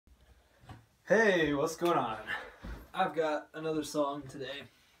Hey, what's going on? I've got another song today.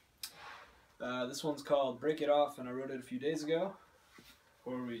 This one's called Break It Off, and I wrote it a few days ago.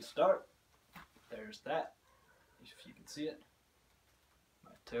 Before we start, there's that, if you can see it.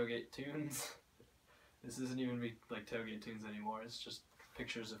 My tailgate tunes. This isn't even like tailgate tunes anymore, it's just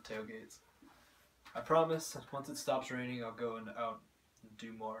pictures of tailgates. I promise, once it stops raining, I'll go out and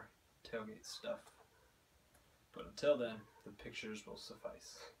do more tailgate stuff. But until then, the pictures will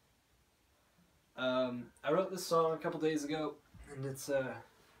suffice. I wrote this song a couple days ago, and it's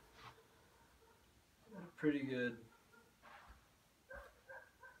pretty good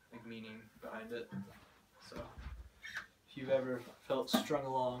meaning behind it. So if you've ever felt strung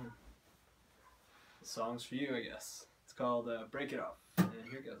along, the song's for you, I guess. It's called Break It Off, and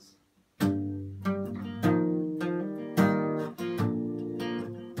here it goes.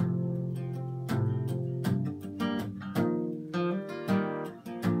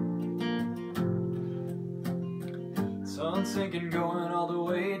 Sun sinking, going all the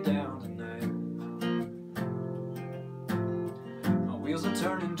way down tonight. My wheels are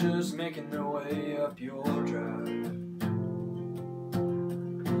turning, just making their way up your drive.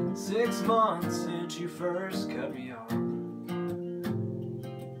 6 months since you first cut me off.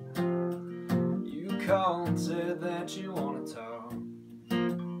 You called and said that you want to talk.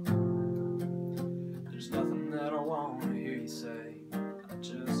 There's nothing that I want to hear you say, I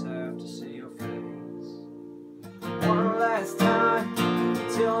just have to see your face. One last time,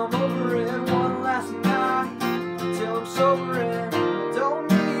 till I'm over it. One last night, till I'm sober and I don't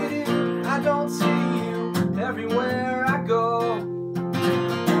need you, I don't see you everywhere I go.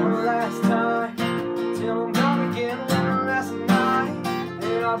 One last time, till I'm gone again. One last night,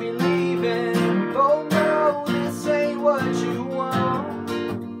 and I'll be leaving. We both know this ain't what you want,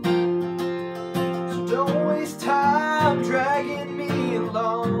 so don't waste time dragging me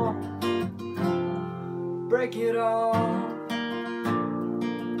along. Break it off.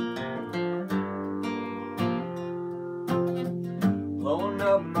 Blowing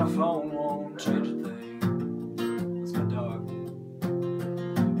up my phone won't change a thing. That's my dog.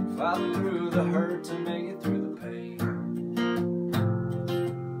 Fighting through the hurt to make it through the pain.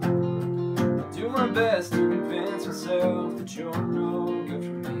 I do my best to convince myself that you're no good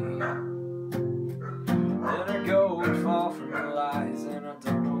for me. Then I go and fall for my lies, and I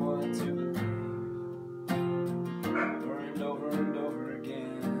don't know what to believe. Over and over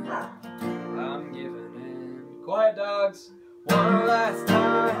again, I'm giving in. Quiet, dogs. One last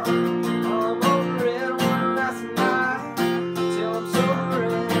time, I'm over it. One last night, till I'm sober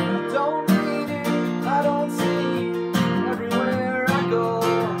and I don't need it, I don't see you everywhere I go.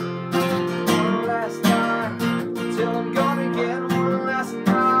 One last time, till I'm gone again. One last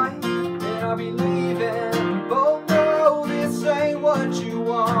night, and I'll be leaving. We both know this ain't what you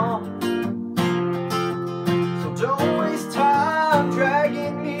want, so don't waste time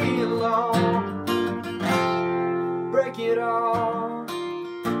dragging me along. Break it off.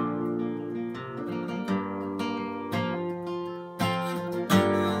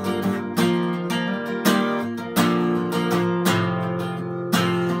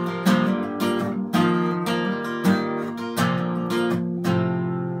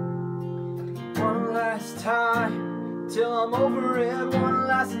 One last time, till I'm over it. One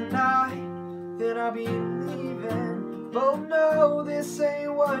last night, then I'll be leaving. Both know this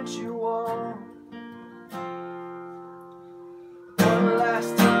ain't what you want. One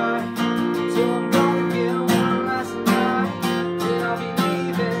last time, till I'm gone again. One last night, then I'll be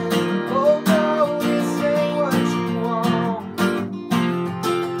leaving. Both know this ain't what you want,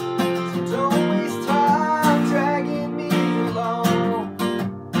 so don't waste time dragging me along.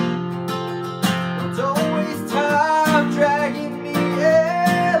 Don't waste time dragging me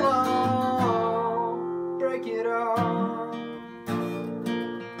along. Break it off.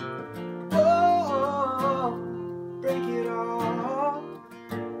 Oh, break it off.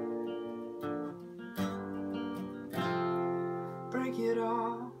 Break it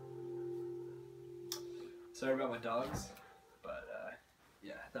off. Sorry about my dogs, but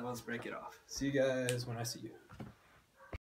yeah, that one's Break It Off. See you guys when I see you.